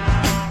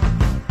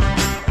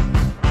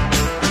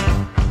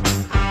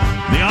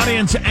 The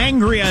audience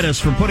angry at us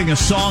for putting a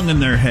song in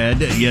their head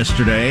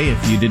yesterday.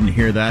 If you didn't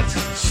hear that,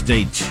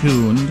 stay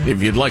tuned.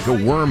 If you'd like a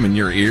worm in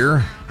your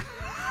ear,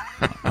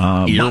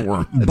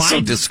 earworm. It's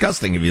so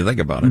disgusting if you think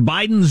about it.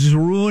 Biden's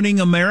ruining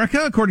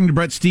America, according to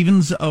Brett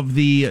Stevens of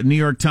the New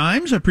York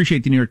Times. I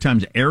appreciate the New York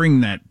Times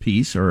airing that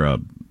piece or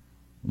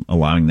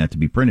allowing that to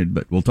be printed,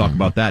 but we'll talk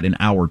about that in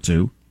hour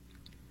 2.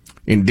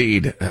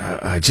 Indeed.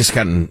 I just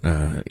got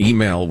an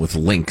email with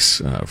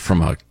links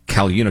from a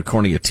Cal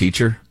Unicornia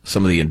teacher,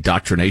 some of the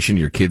indoctrination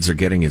your kids are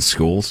getting in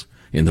schools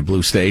in the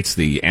blue states,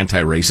 the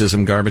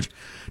anti-racism garbage.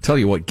 Tell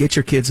you what, get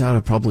your kids out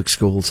of public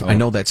schools. I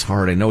know that's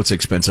hard. I know it's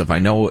expensive. I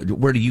know.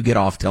 Where do you get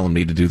off telling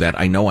me to do that?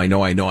 I know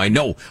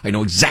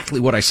exactly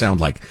what I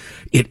sound like.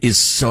 It is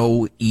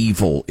so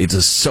evil. It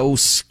is so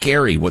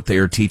scary what they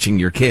are teaching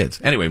your kids.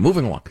 Anyway,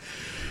 moving along.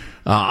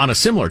 On a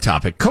similar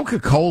topic,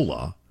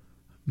 Coca-Cola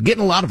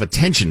getting a lot of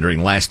attention during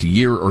the last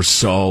year or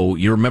so.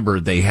 You remember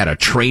they had a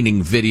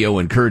training video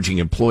encouraging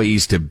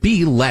employees to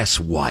be less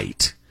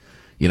white.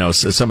 You know,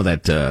 so some of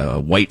that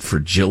white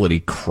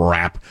fragility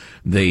crap.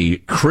 They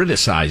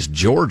criticized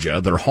Georgia,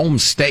 their home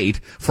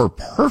state, for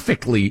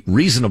perfectly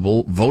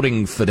reasonable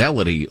voting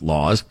fidelity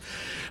laws.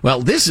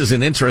 Well, this is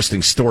an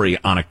interesting story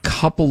on a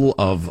couple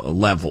of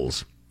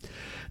levels.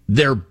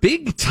 Their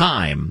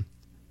big-time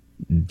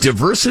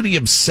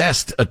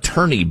diversity-obsessed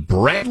attorney,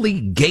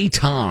 Bradley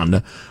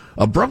Gayton,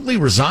 abruptly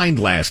resigned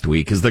last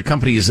week as the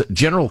company's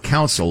general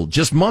counsel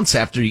just months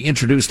after he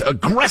introduced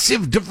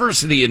aggressive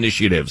diversity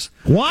initiatives.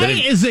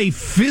 Why is a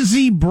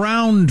fizzy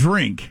brown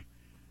drink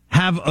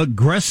have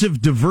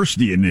aggressive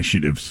diversity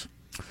initiatives?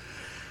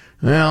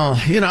 Well,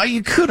 you know,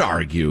 you could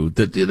argue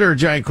that they're a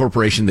giant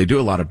corporation. They do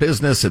a lot of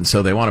business, and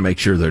so they want to make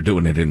sure they're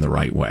doing it in the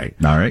right way.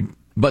 All right.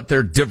 But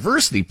their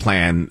diversity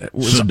plan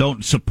was... So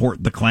don't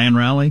support the Klan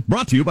rally?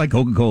 Brought to you by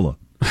Coca-Cola.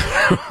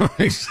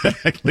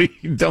 Exactly.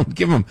 Don't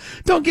give them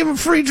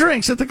free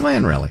drinks at the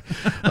Klan rally.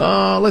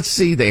 Let's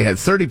see. They had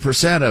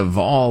 30% of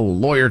all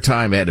lawyer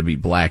time had to be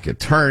black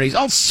attorneys.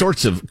 All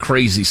sorts of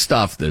crazy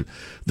stuff. The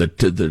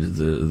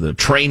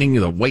training,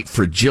 the white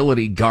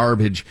fragility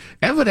garbage.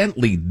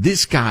 Evidently,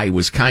 this guy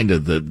was kind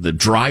of the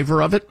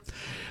driver of it.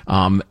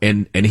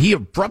 And he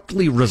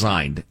abruptly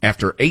resigned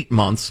after 8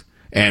 months.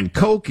 And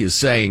Coke is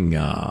saying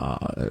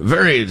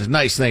very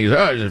nice things.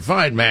 Oh,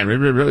 fine, man.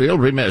 He'll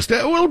be missed.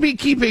 We'll be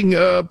keeping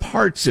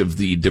parts of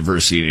the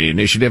diversity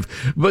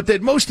initiative, but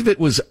that most of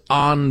it was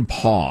on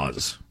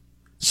pause.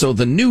 So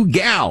the new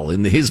gal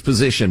in his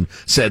position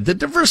said the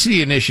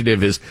diversity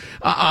initiative is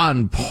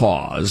on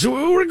pause.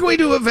 We're going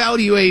to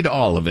evaluate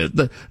all of it.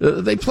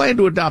 They plan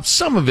to adopt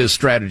some of his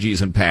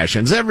strategies and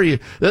passions.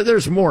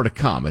 There's more to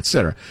come,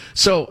 etc.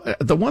 So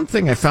the one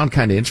thing I found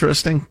kind of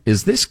interesting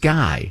is this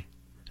guy.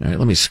 All right,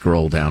 let me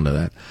scroll down to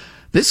that.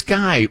 This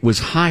guy was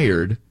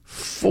hired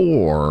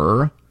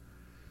for,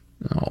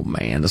 oh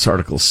man, this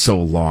article's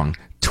so long,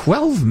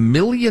 $12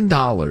 million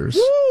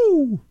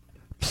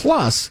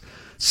plus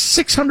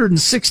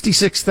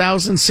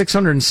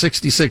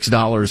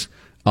 $666,666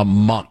 a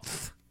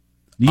month.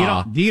 Do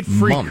you get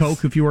free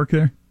Coke if you work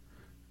there?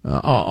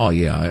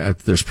 Yeah.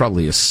 There's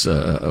probably a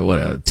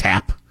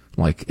tap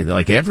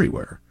like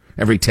everywhere,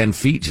 every 10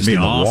 feet, just in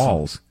the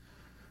walls.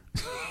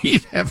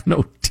 You'd have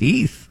no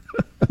teeth.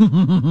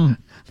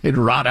 They'd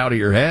rot out of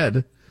your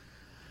head.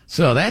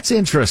 So that's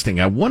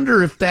interesting. I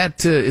wonder if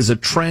that is a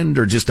trend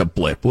or just a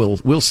blip.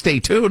 We'll stay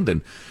tuned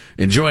and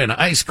enjoy an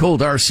ice-cold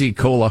RC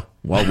Cola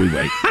while we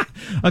wait.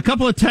 A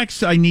couple of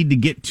texts I need to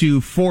get to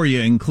for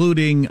you,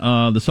 including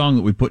the song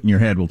that we put in your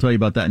head. We'll tell you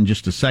about that in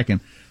just a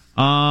second.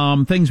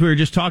 Things we were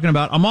just talking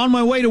about. I'm on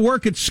my way to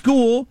work at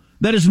school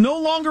that is no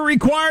longer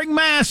requiring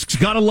masks.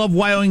 Gotta love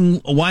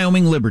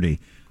Wyoming Liberty.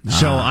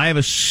 So I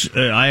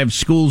have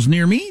schools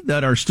near me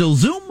that are still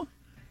Zoom.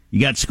 You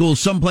got schools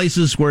some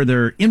places where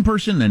they're in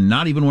person and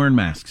not even wearing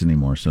masks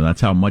anymore. So that's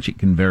how much it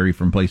can vary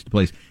from place to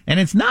place. And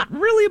it's not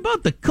really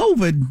about the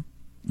COVID.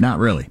 Not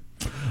really.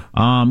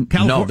 No,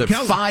 the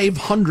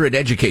 500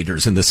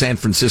 educators in the San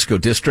Francisco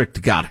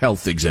district got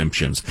health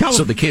exemptions.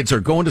 So the kids are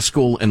going to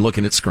school and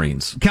looking at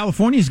screens.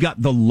 California's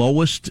got the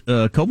lowest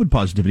COVID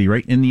positivity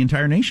rate in the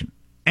entire nation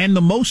and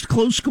the most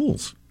closed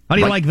schools. How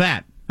do you like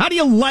that? How do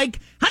you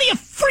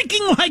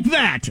freaking like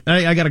that?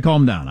 I got to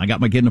calm down. I got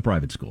my kid in a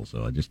private school,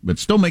 but it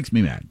still makes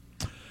me mad.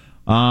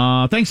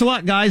 Thanks a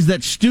lot, guys.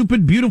 That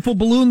stupid, beautiful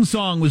balloon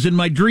song was in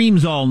my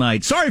dreams all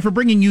night. Sorry for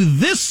bringing you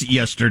this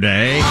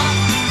yesterday.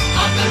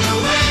 My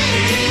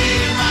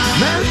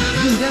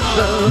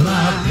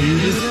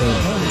beautiful.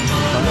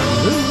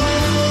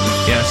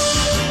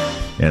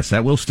 Yes,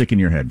 that will stick in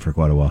your head for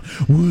quite a while.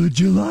 Would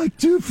you like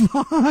to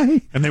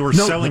fly? And they were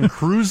selling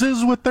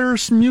cruises with their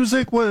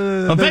music?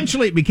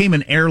 Eventually it became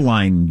an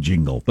airline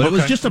jingle, but it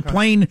was just a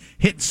plain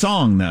hit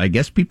song that I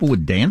guess people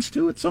would dance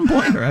to at some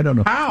point, or I don't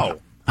know. How?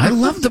 I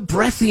love the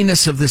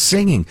breathiness of the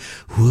singing.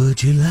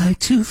 Would you like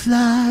to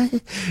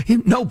fly?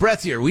 No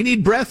breath here. We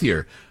need breath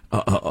here.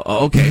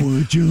 Okay.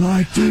 Would you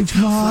like to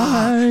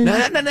fly? No,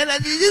 a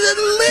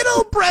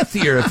little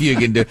breathier if you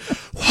can do.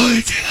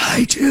 Would you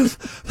like to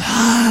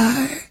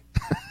fly?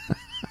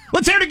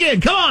 Let's hear it again.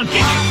 Come on. There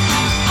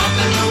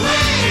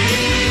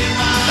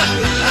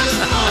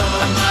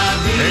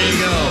you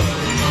go.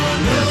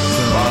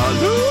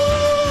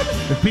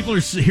 If people are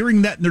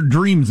hearing that in their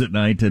dreams at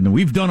night, and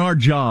we've done our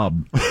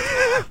job.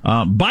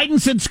 Biden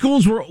said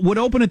schools would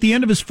open at the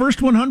end of his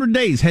first 100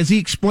 days. Has he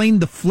explained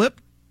the flip?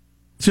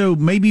 So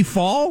maybe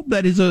fall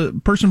that is a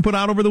person put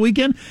out over the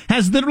weekend?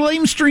 Has the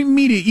mainstream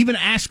media even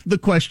asked the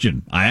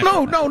question?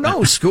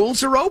 No.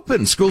 Schools are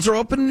open. Schools are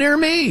open near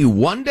me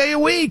 1 day a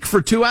week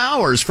for 2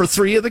 hours for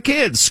 3 of the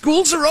kids.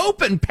 Schools are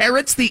open.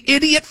 Parrots the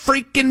idiot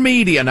freaking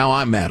media. Now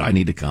I'm mad. I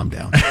need to calm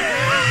down.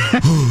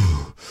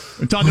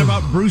 We're talking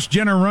about Bruce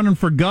Jenner running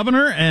for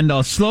governor and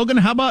a slogan.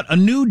 How about a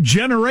new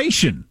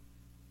generation?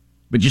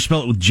 But you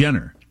spell it with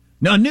Jenner.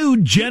 Now, a new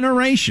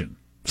generation.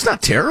 It's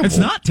not terrible. It's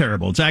not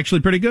terrible. It's actually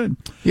pretty good.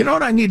 You know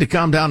what? I need to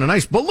calm down. A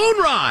nice balloon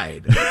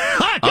hit it. Hit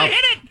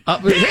it. Do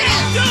it. There you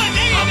go.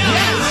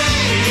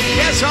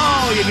 Yes.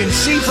 Oh, you can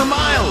see for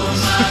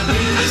miles.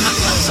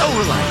 So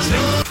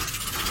relaxing.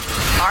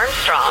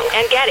 Armstrong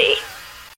and Getty.